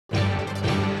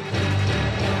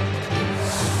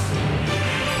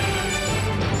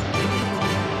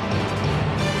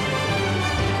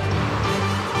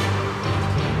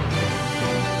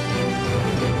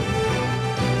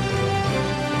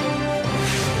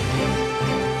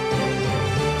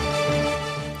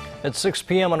It's 6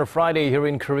 p.m. on a Friday here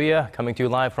in Korea. Coming to you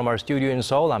live from our studio in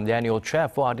Seoul, I'm Daniel Che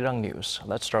for Arirang News.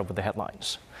 Let's start with the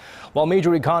headlines. While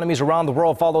major economies around the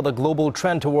world follow the global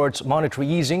trend towards monetary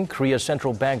easing, Korea's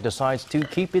central bank decides to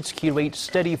keep its key rate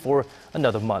steady for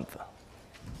another month.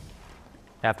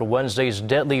 After Wednesday's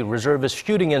deadly reservist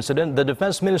shooting incident, the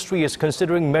Defense Ministry is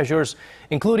considering measures,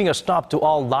 including a stop to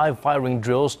all live firing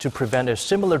drills to prevent a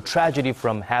similar tragedy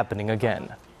from happening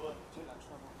again.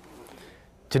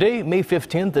 Today, May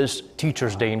 15th, is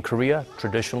Teachers' Day in Korea.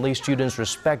 Traditionally, students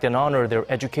respect and honor their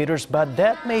educators, but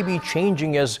that may be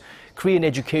changing as Korean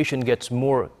education gets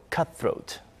more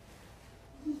cutthroat.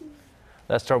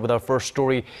 Let's start with our first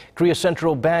story. Korea's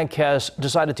central bank has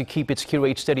decided to keep its key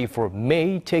rate steady for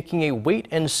May, taking a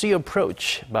wait-and-see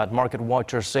approach. But market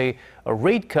watchers say a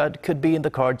rate cut could be in the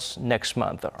cards next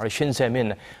month. Our Shin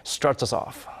Se-min starts us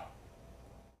off.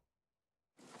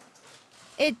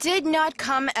 It did not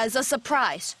come as a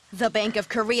surprise. The Bank of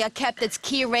Korea kept its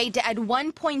key rate at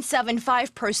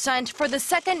 1.75% for the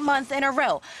second month in a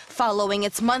row, following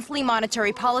its monthly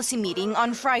monetary policy meeting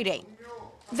on Friday.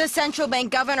 The central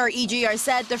bank governor Lee Ju-yeol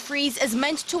said the freeze is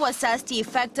meant to assess the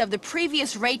effect of the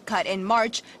previous rate cut in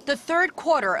March, the third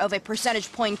quarter of a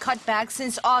percentage point cutback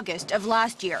since August of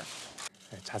last year.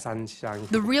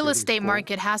 The real estate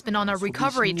market has been on a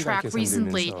recovery track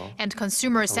recently, and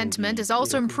consumer sentiment is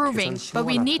also improving, but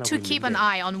we need to keep an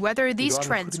eye on whether these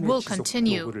trends will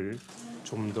continue.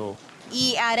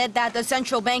 He added that the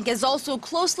central bank is also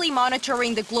closely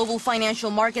monitoring the global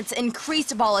financial market's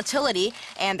increased volatility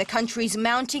and the country's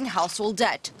mounting household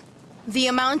debt. The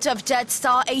amount of debt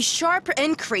saw a sharp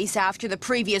increase after the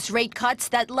previous rate cuts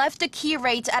that left the key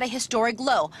rate at a historic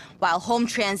low, while home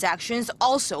transactions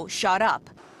also shot up.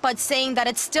 But saying that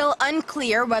it's still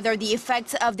unclear whether the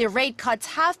effects of the rate cuts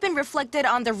have been reflected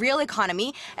on the real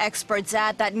economy, experts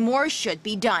add that more should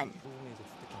be done.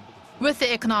 With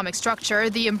the economic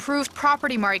structure, the improved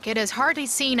property market is hardly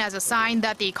seen as a sign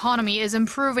that the economy is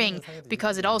improving,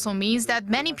 because it also means that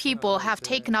many people have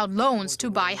taken out loans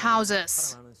to buy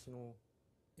houses.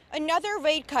 Another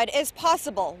rate cut is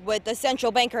possible, with the central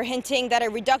banker hinting that a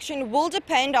reduction will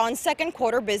depend on second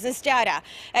quarter business data.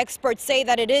 Experts say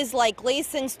that it is likely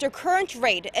since the current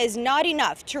rate is not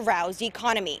enough to rouse the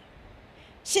economy.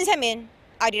 Shin Se-min,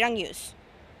 Arirang News.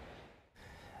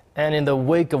 And in the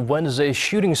wake of Wednesday's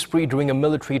shooting spree during a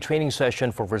military training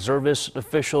session for reservists,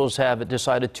 officials have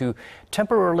decided to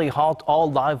temporarily halt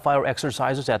all live-fire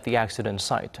exercises at the accident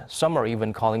site. Some are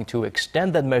even calling to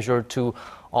extend that measure to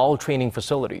all training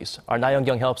facilities. Our Na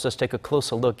Young-kyung helps us take a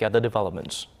closer look at the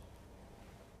developments.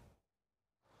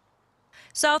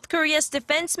 South Korea's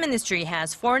Defense Ministry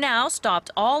has for now stopped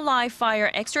all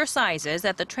live-fire exercises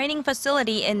at the training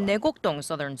facility in Naegok-dong,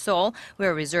 southern Seoul,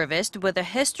 where a reservist with a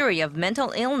history of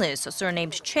mental illness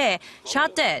surnamed Che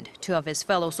shot dead two of his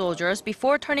fellow soldiers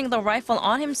before turning the rifle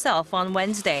on himself on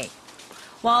Wednesday.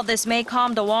 While this may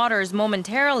calm the waters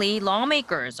momentarily,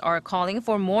 lawmakers are calling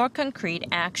for more concrete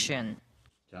action.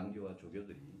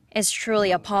 It's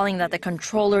truly appalling that the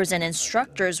controllers and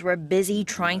instructors were busy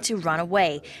trying to run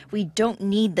away. We don't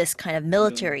need this kind of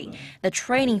military. The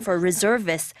training for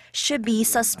reservists should be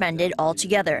suspended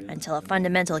altogether until a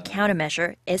fundamental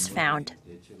countermeasure is found.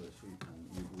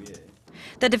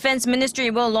 The Defense Ministry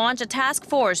will launch a task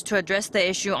force to address the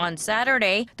issue on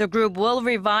Saturday. The group will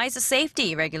revise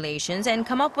safety regulations and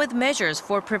come up with measures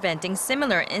for preventing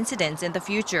similar incidents in the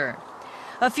future.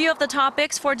 A few of the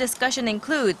topics for discussion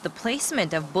include the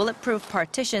placement of bulletproof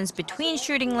partitions between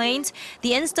shooting lanes,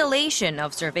 the installation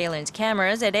of surveillance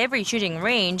cameras at every shooting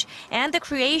range, and the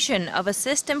creation of a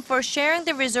system for sharing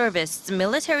the reservists'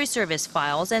 military service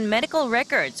files and medical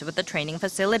records with the training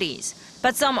facilities.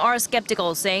 But some are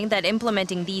skeptical, saying that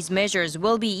implementing these measures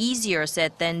will be easier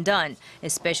said than done,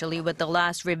 especially with the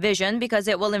last revision because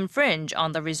it will infringe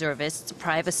on the reservists'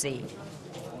 privacy.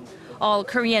 All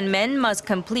Korean men must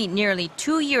complete nearly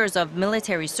 2 years of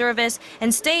military service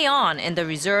and stay on in the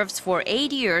reserves for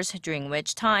 8 years, during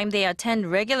which time they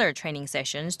attend regular training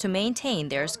sessions to maintain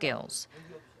their skills.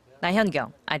 Na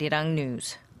Hyun-kyung, Arirang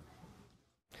News.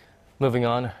 Moving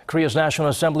on, Korea's National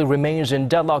Assembly remains in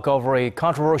deadlock over a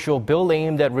controversial bill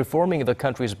aimed at reforming the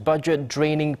country's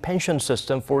budget-draining pension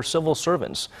system for civil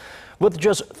servants. With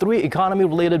just 3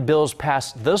 economy-related bills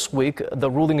passed this week, the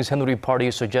ruling Saenuri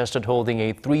Party suggested holding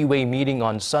a 3-way meeting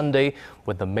on Sunday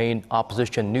with the main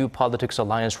opposition New Politics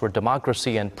Alliance for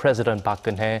Democracy and President Park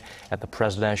Geun-hye at the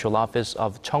presidential office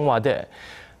of Cheongwade.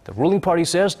 The ruling party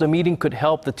says the meeting could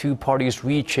help the two parties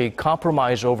reach a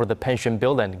compromise over the pension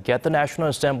bill and get the National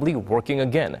Assembly working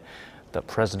again. The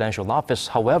presidential office,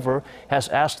 however, has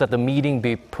asked that the meeting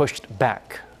be pushed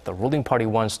back. The ruling party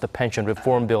wants the pension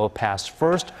reform bill passed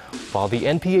first, while the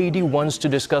NPAD wants to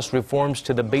discuss reforms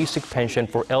to the basic pension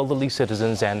for elderly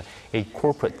citizens and a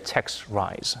corporate tax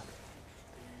rise.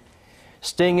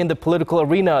 Staying in the political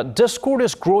arena, discord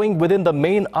is growing within the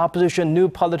main opposition New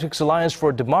Politics Alliance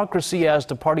for Democracy as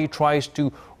the party tries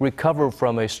to recover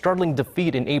from a startling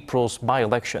defeat in April's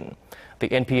by-election. The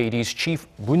NPAD's chief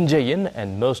Moon Jae-in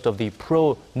and most of the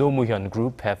pro-Roh Moo-hyun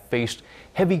group have faced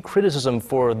heavy criticism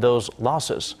for those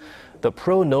losses. The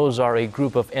pro-No's are a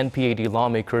group of NPAD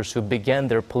lawmakers who began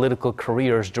their political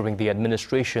careers during the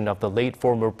administration of the late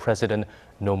former president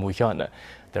Roh Moo-hyun.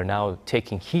 They're now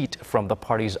taking heat from the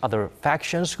party's other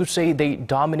factions who say they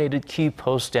dominated key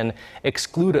posts and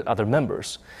excluded other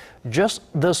members. Just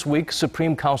this week,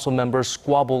 Supreme Council members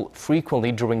squabble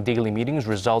frequently during daily meetings,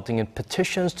 resulting in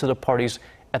petitions to the party's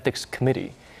ethics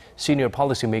committee. Senior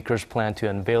policymakers plan to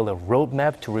unveil a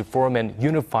roadmap to reform and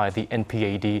unify the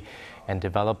NPAD and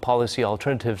develop policy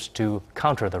alternatives to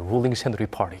counter the ruling Saenuri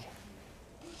party.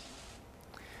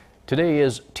 Today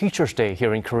is Teachers' Day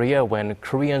here in Korea, when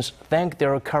Koreans thank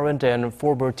their current and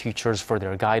former teachers for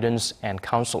their guidance and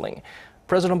counseling.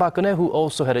 President Park Geun-hye, who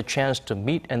also had a chance to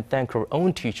meet and thank her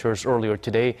own teachers earlier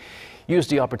today, used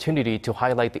the opportunity to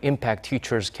highlight the impact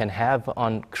teachers can have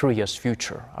on Korea's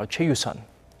future. Our Choi Yu-sun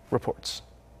reports.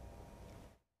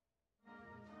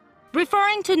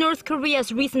 Referring to North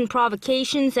Korea's recent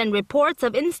provocations and reports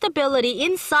of instability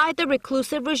inside the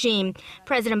reclusive regime,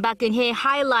 President Park Geun-hye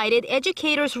highlighted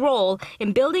educators' role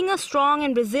in building a strong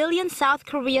and resilient South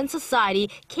Korean society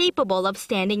capable of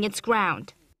standing its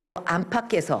ground.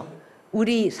 안팎에서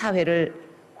우리 사회를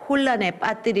혼란에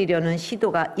빠뜨리려는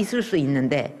시도가 있을 수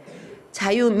있는데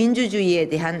자유민주주의에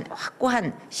대한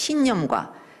확고한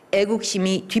신념과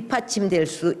애국심이 뒷받침될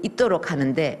수 있도록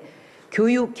하는데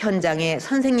교육 현장의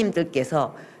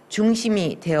선생님들께서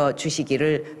중심이 되어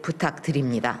주시기를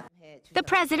부탁드립니다. The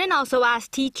president also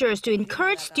asked teachers to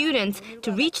encourage students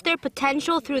to reach their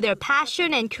potential through their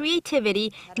passion and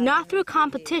creativity, not through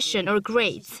competition or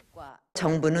grades.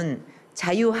 정부는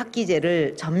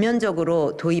자유학기제를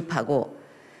전면적으로 도입하고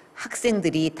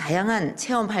학생들이 다양한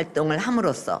체험 활동을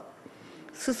함으로써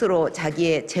스스로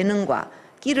자기의 재능과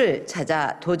끼를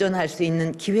찾아 도전할 수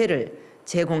있는 기회를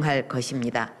제공할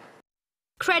것입니다.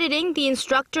 Crediting the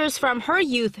instructors from her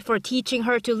youth for teaching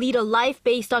her to lead a life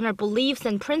based on her beliefs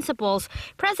and principles,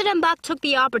 President Park took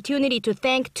the opportunity to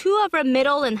thank two of her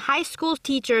middle and high school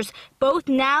teachers, both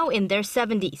now in their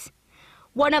 70s.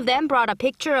 One of them brought a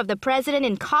picture of the president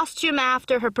in costume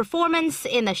after her performance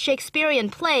in the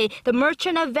Shakespearean play The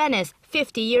Merchant of Venice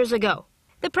 50 years ago.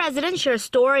 The president shares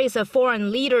stories of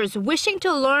foreign leaders wishing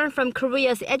to learn from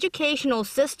Korea's educational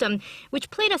system,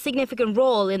 which played a significant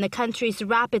role in the country's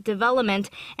rapid development,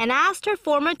 and asked her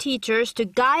former teachers to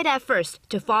guide efforts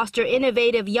to foster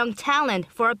innovative young talent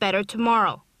for a better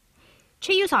tomorrow.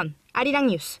 Choi Yu-sun, Arirang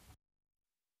News.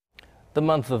 The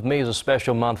month of May is a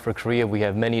special month for Korea. We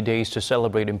have many days to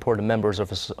celebrate important members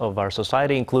of our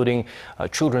society, including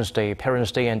Children's Day,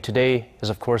 Parents' Day, and today is,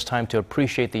 of course, time to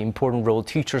appreciate the important role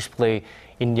teachers play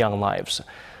in young lives.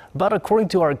 But according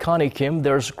to our Connie Kim,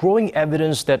 there's growing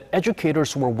evidence that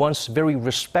educators who were once very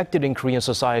respected in Korean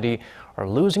society are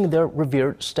losing their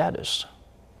revered status.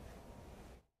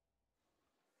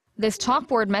 This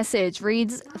chalkboard message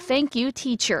reads, "Thank you,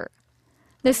 teacher."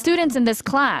 The students in this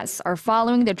class are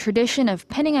following the tradition of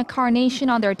pinning a carnation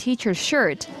on their teacher's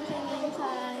shirt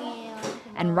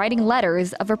and writing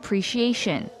letters of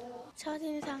appreciation.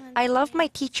 I loved my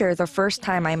teacher the first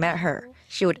time I met her.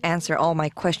 She would answer all my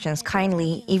questions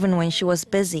kindly, even when she was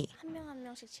busy.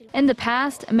 In the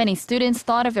past, many students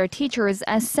thought of their teachers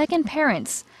as second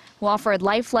parents who offered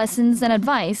life lessons and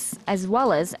advice, as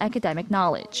well as academic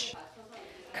knowledge.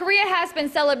 Korea has been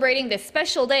celebrating this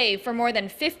special day for more than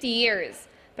 50 years.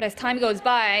 But as time goes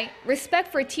by, respect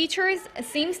for teachers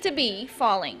seems to be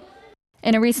falling.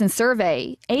 In a recent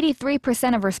survey,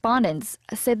 83% of respondents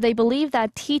said they believe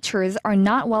that teachers are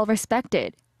not well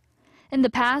respected. In the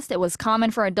past, it was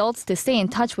common for adults to stay in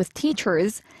touch with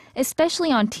teachers,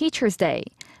 especially on Teachers' Day,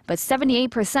 but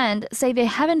 78% say they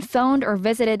haven't phoned or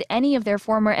visited any of their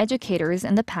former educators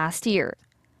in the past year.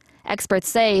 Experts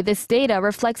say this data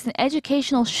reflects an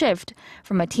educational shift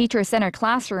from a teacher-centered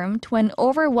classroom to an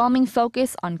overwhelming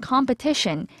focus on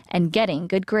competition and getting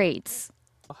good grades.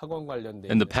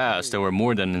 In the past, there were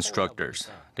more than instructors.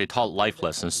 They taught life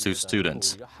lessons to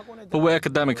students. But with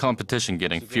academic competition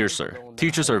getting fiercer,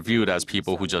 teachers are viewed as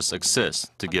people who just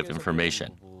exist to give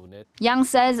information. Yang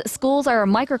says schools are a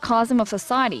microcosm of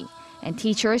society, and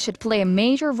teachers should play a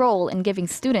major role in giving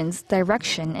students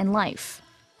direction in life.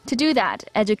 To do that,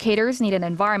 educators need an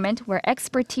environment where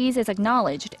expertise is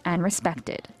acknowledged and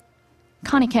respected.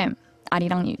 Connie Kim,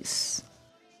 Arirang News.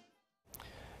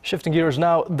 Shifting gears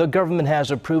now, the government has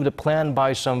approved a plan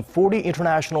by some 40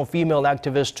 international female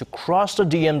activists to cross the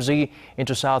DMZ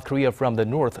into South Korea from the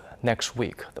north next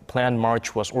week. The planned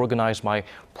march was organized by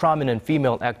prominent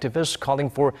female activists calling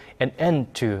for an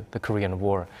end to the Korean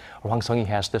War. Hwang Sung-hee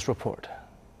has this report.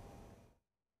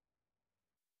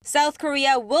 South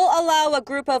Korea will allow a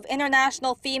group of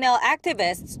international female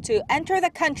activists to enter the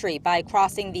country by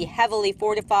crossing the heavily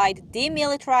fortified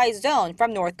demilitarized zone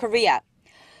from North Korea.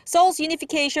 Seoul's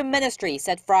Unification Ministry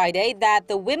said Friday that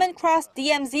the Women Cross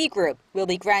DMZ group will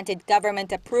be granted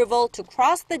government approval to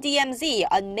cross the DMZ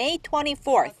on May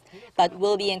 24th, but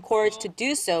will be encouraged to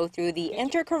do so through the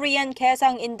Inter-Korean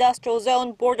Kaesang Industrial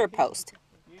Zone border post.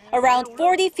 Around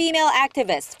 40 female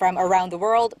activists from around the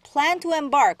world plan to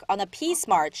embark on a peace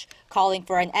march calling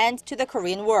for an end to the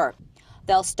Korean War.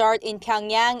 They'll start in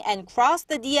Pyongyang and cross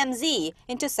the DMZ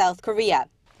into South Korea.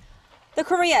 The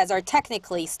Koreas are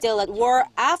technically still at war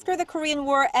after the Korean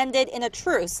War ended in a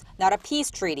truce, not a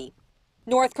peace treaty.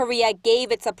 North Korea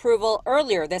gave its approval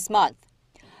earlier this month.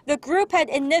 The group had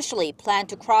initially planned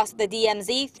to cross the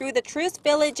DMZ through the truce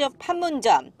village of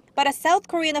Panmunjom, but a South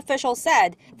Korean official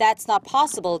said that's not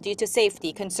possible due to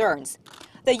safety concerns.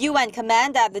 The UN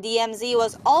command at the DMZ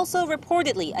was also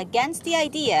reportedly against the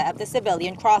idea of the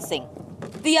civilian crossing.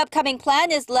 The upcoming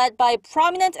plan is led by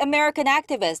prominent American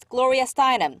activist Gloria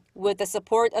Steinem, with the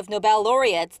support of Nobel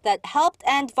laureates that helped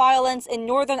end violence in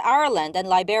Northern Ireland and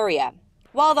Liberia.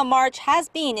 While the march has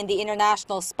been in the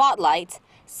international spotlight,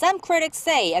 some critics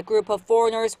say a group of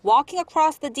foreigners walking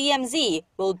across the DMZ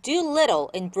will do little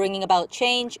in bringing about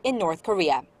change in North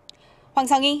Korea. Hwang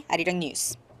Sung-hee, Arirang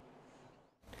News.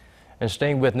 And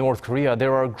staying with North Korea,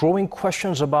 there are growing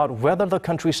questions about whether the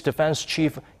country's defense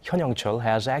chief Hyun Young-chul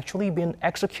has actually been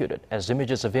executed, as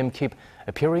images of him keep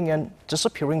appearing and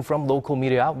disappearing from local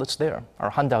media outlets there. Our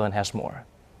Han Da-eun has more.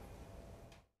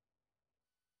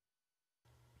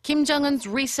 Kim Jong-un's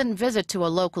recent visit to a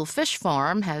local fish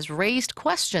farm has raised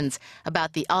questions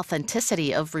about the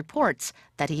authenticity of reports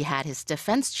that he had his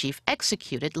defense chief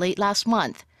executed late last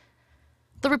month.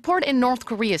 The report in North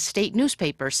Korea's state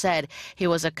newspaper said he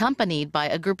was accompanied by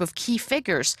a group of key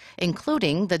figures,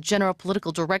 including the general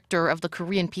political director of the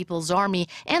Korean People's Army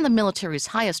and the military's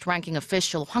highest-ranking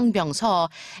official Hwang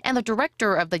Byung-seo, and the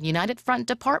director of the United Front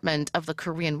Department of the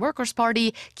Korean Workers'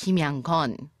 Party, Kim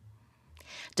Yang-gon.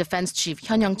 Defense Chief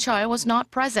Hyun Young-chul was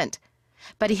not present,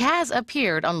 but he has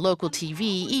appeared on local TV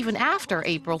even after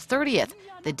April 30th,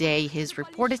 the day he is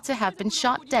reported to have been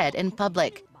shot dead in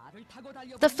public.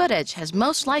 The footage has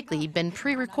most likely been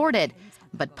pre-recorded,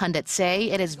 but pundits say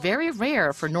it is very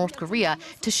rare for North Korea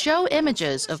to show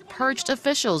images of purged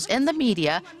officials in the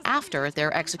media after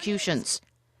their executions.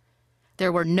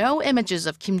 There were no images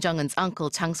of Kim Jong-un's uncle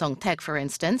Chang Song-taek, for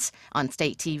instance, on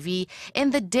state TV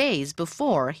in the days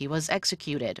before he was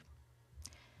executed.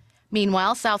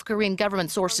 Meanwhile, South Korean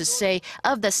government sources say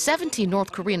of the 70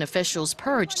 North Korean officials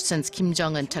purged since Kim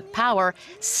Jong-un took power,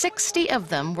 60 of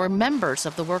them were members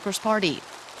of the Workers' Party.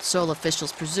 Seoul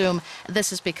officials presume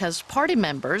this is because party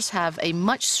members have a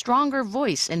much stronger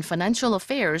voice in financial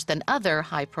affairs than other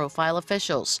high-profile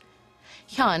officials.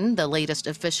 Hyun, the latest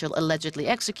official allegedly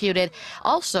executed,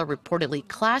 also reportedly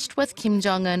clashed with Kim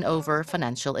Jong-un over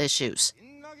financial issues.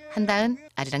 Han Da-eun,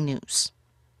 Arirang News.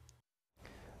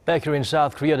 Back here in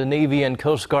South Korea, the Navy and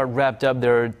Coast Guard wrapped up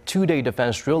their two-day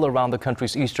defense drill around the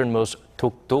country's easternmost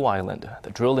Dokdo Island.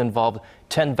 The drill involved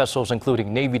 10 vessels,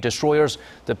 including Navy destroyers,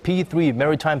 the P-3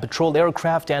 Maritime Patrol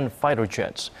aircraft, and fighter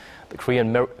jets. The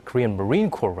Korean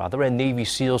Marine Corps and Navy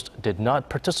SEALs did not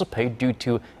participate due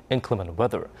to inclement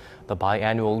weather. The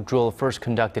biannual drill, first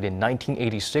conducted in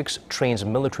 1986, trains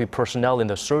military personnel in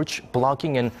the search,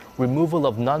 blocking, and removal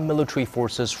of non-military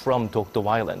forces from Dokdo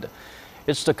Island.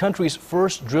 It's the country's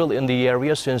first drill in the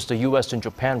area since the U.S. and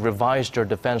Japan revised their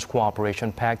defense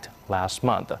cooperation pact last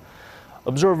month.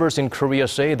 Observers in Korea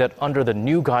say that under the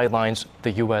new guidelines,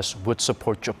 the U.S. would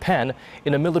support Japan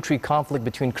in a military conflict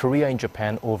between Korea and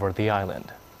Japan over the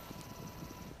island.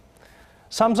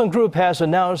 Samsung Group has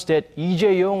announced that Lee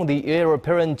Ju-yeol, the heir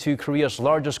apparent to Korea's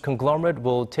largest conglomerate,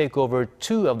 will take over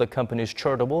two of the company's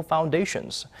charitable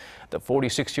foundations. The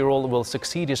 46-year-old will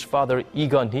succeed his father Lee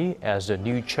Gun-hee as the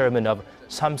new chairman of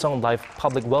Samsung Life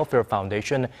Public Welfare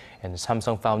Foundation and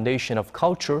Samsung Foundation of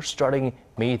Culture starting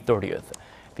May 30th.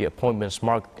 The appointments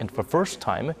mark it for the first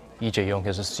time Lee Ju-yeol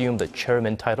has assumed the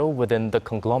chairman title within the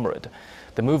conglomerate.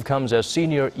 The move comes as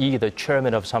Senior Lee, the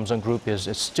chairman of Samsung Group, is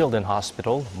still in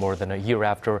hospital more than a year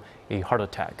after a heart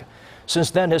attack.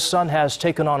 Since then, his son has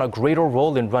taken on a greater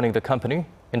role in running the company.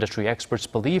 Industry experts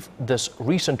believe this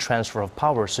recent transfer of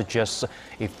power suggests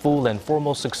a full and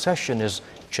formal succession is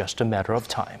just a matter of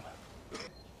time.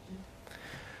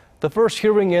 The first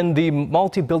hearing in the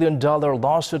multi-billion-dollar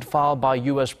lawsuit filed by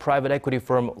U.S. private equity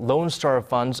firm Lone Star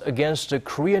Funds against the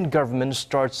Korean government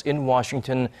starts in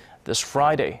Washington this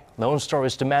Friday. Lone Star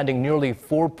is demanding nearly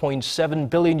 $4.7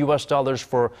 billion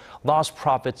for lost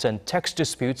profits and tax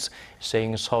disputes,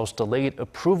 saying Seoul's delayed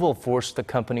approval forced the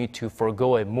company to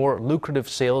forego a more lucrative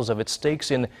sales of its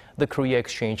stakes in the Korea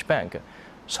Exchange Bank.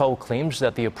 Seoul claims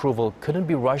that the approval couldn't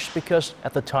be rushed because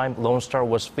at the time Lone Star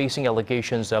was facing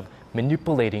allegations of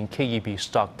manipulating KEB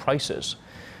stock prices.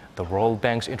 The World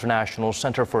Bank's International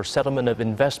Center for Settlement of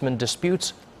Investment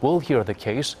Disputes will hear the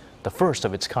case, the first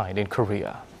of its kind in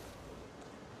Korea.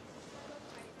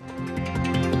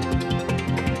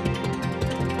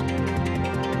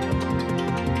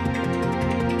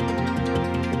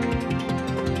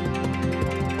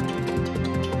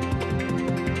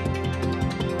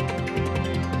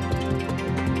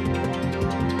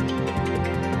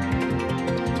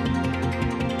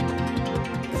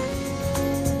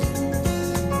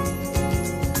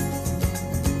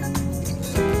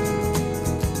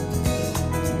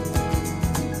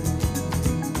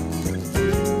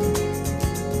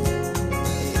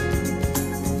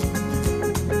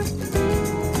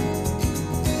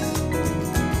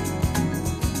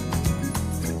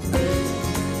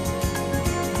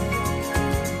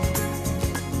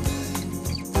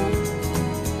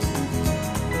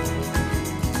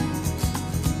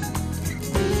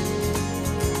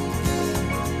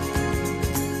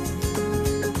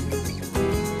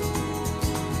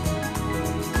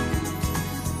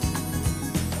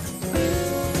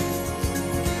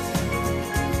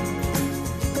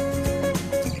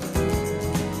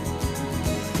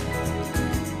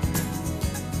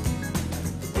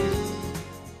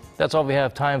 That's all we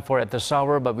have time for at this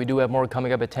hour, but we do have more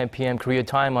coming up at 10 p.m. Korea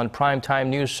time on Prime Time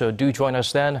News, so do join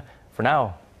us then. For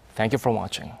now, thank you for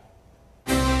watching.